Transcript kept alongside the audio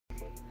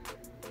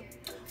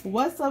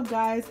What's up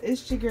guys,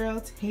 it's your girl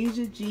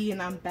Taija G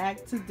and I'm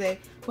back today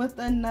with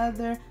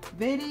another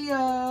video.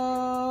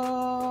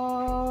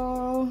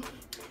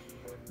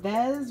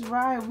 That is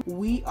right,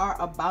 we are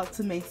about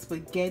to make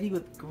spaghetti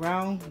with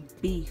ground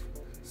beef.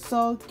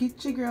 So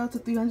get your girl to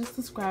 300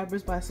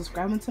 subscribers by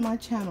subscribing to my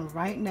channel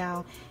right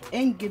now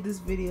and give this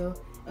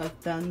video a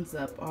thumbs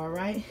up,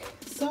 alright?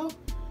 So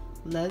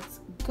let's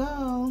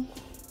go.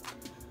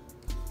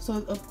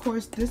 So of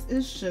course this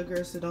is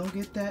sugar, so don't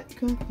get that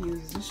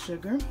confused, it's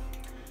sugar.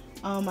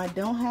 I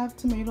don't have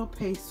tomato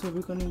paste, so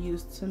we're going to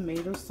use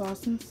tomato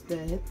sauce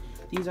instead.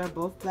 These are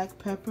both black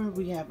pepper.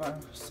 We have our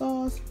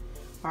sauce,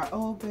 our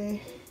old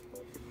bay,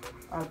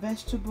 our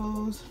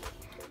vegetables,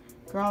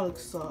 garlic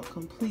salt,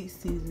 complete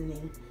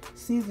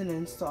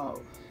seasoning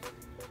salt.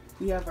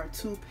 We have our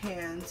 2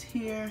 pans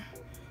here,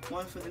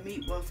 one for the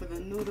meat, one for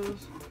the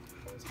noodles,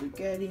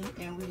 spaghetti,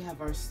 and we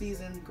have our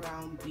seasoned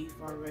ground beef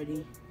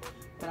already.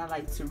 But I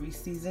like to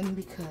re-season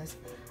because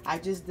I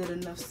just did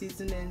enough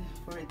seasoning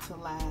for it to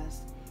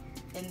last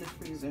in the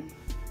freezer.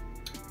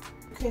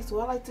 Okay, so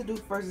what I like to do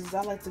first is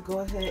I like to go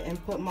ahead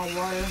and put my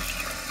water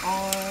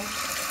on.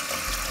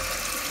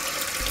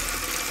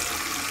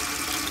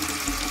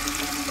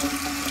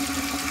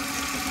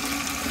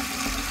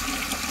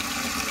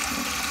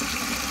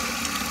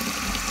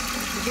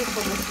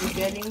 For the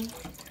spaghetti.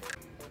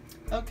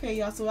 Okay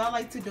y'all, so what I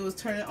like to do is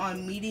turn it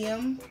on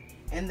medium,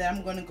 and then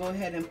I'm going to go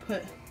ahead and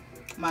put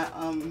my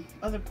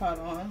other pot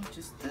on,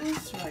 just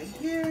this right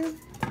here.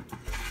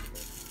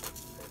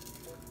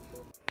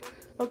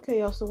 Okay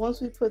y'all, so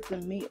once we put the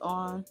meat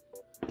on,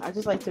 I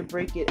just like to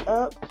break it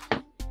up,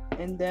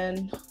 and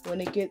then when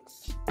it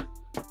gets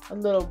a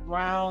little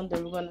brown,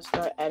 then we're going to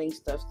start adding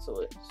stuff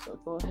to it. So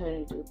go ahead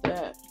and do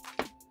that.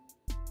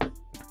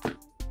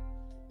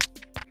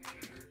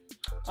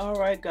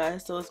 Alright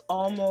guys, so it's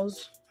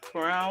almost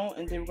brown,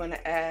 and then we're going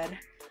to add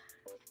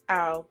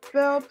our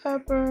bell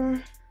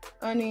pepper,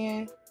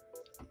 onion,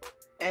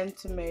 and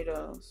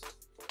tomatoes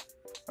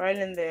right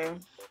in there.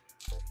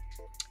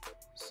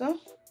 So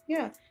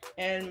yeah,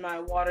 and my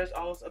water is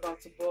almost about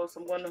to boil,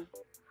 so I'm going to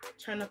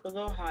turn up a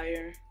little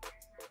higher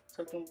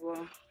so it can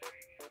boil.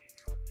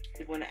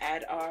 We're going to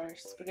add our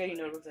spaghetti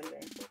noodles in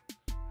there.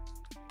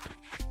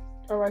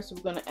 Alright, so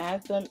we're going to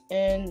add them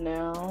in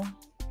now.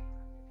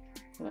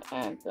 I'm going to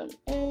add them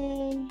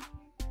in.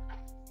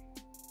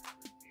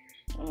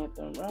 Add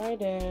them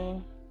right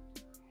in.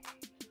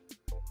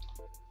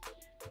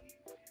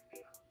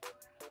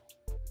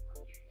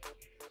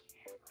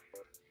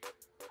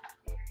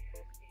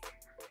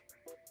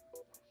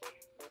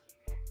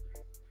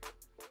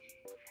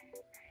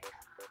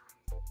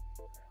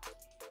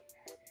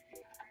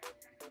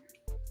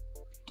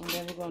 And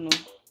then we're going to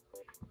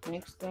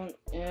mix them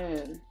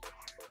in.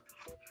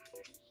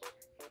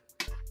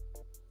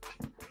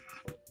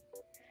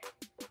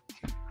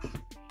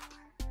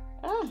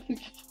 Ah.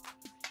 Okay.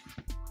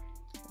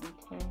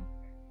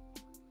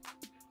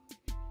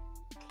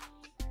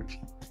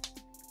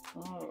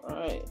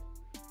 Alright.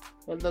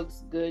 It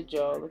looks good,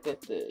 y'all. Look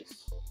at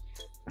this.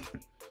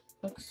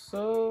 Looks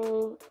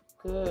so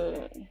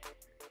good.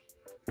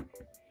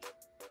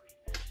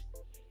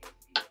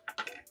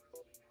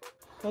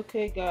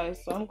 Okay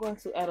guys, so I'm going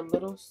to add a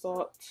little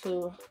salt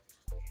to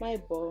my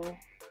bowl,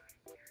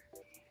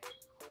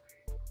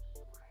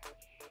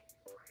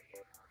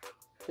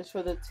 just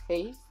for the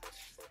taste.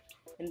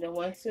 And then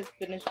once it's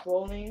finished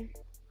boiling,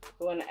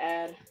 we're going to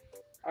add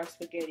our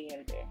spaghetti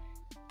in there.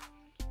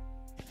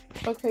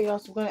 Okay y'all,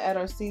 so we're going to add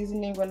our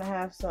seasoning. We're going to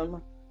have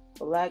some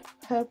black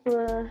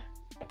pepper,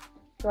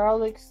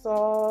 garlic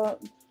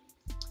salt,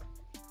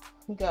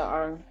 we got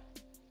our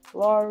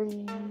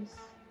Lorry's,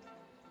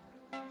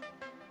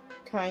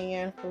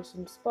 cayenne for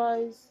some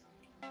spice,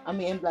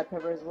 and black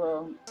pepper as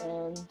well,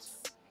 and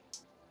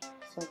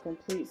some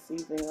complete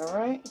seasoning.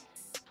 Alright,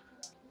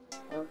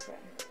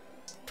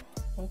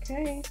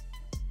 okay,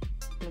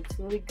 looks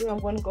really good. I'm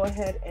going to go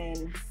ahead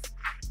and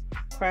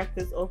crack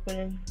this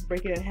open,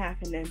 break it in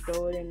half, and then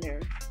throw it in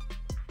there.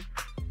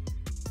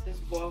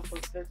 Just boil for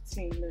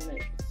 15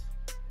 minutes.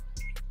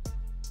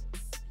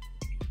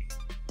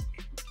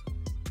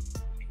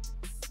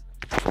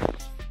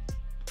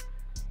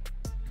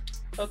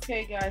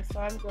 Okay guys, so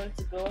I'm going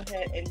to go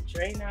ahead and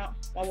drain out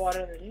my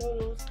water and the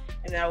noodles,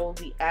 and I will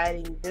be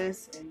adding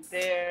this in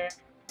there,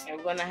 and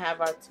we're going to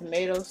have our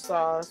tomato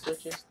sauce,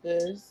 which is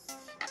this,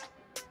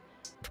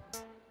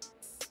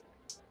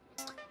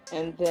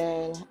 and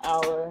then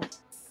our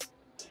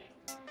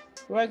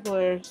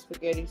regular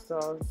spaghetti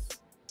sauce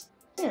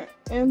here,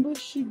 and we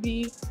should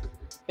be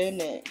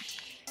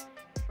finished.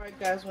 Alright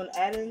guys, when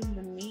adding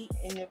the meat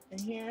in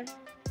here,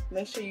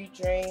 make sure you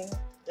drain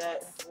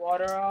that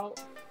water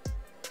out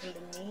in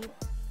the meat.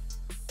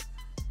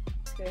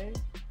 Okay.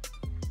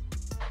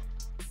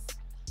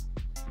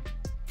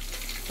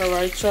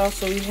 Alright y'all,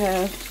 so we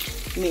have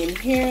meat in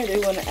here.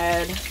 They're going to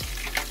add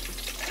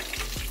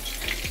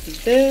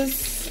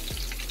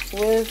this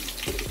with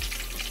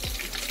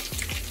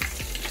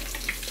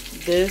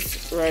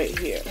this right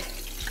here.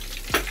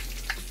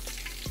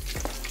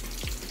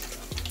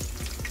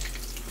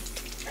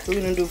 We're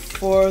gonna do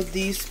 4 of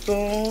these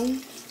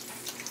spoons.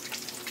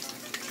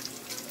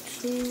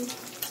 2,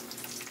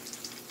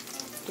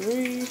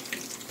 3,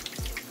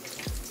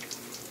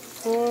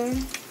 4.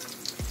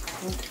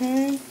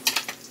 Okay.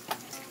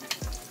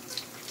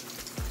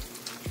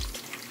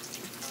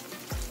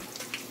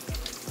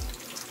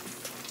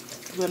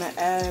 We're gonna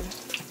add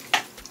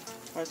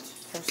our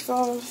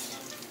sauce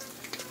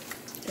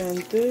and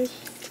this.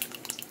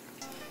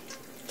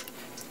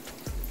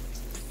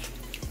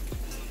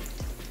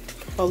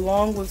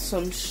 Along with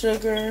some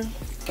sugar.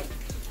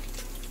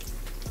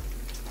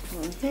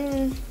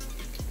 Okay.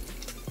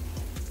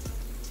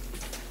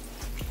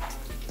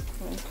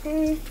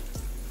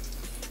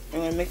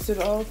 And I mix it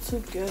all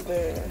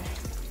together.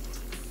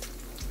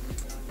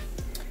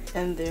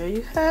 And there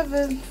you have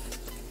it.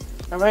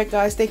 Alright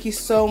guys, thank you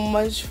so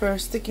much for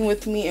sticking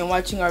with me and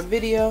watching our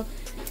video.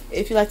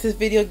 If you like this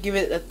video, give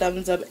it a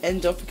thumbs up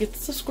and don't forget to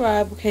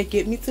subscribe. Okay,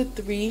 get me to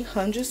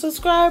 300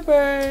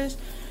 subscribers.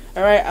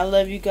 Alright, I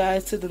love you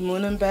guys to the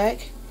moon and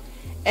back.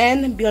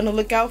 And be on the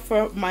lookout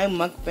for my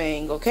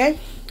mukbang, okay?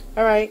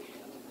 Alright,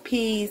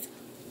 peace.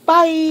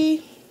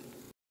 Bye.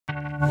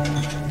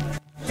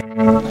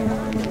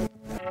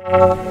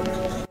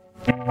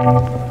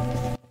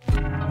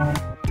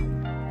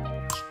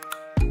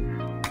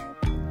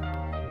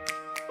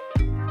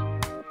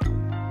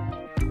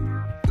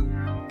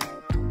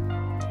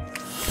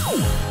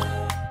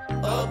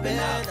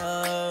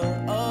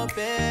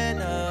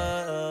 Open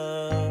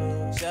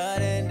up,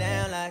 shut it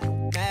down like a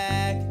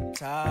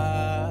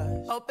Macintosh.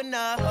 Open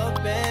up,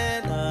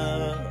 open.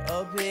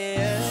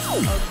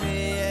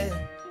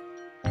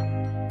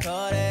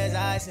 Cold as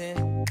ice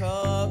and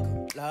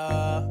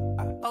Coca-Cola.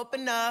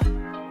 Open up.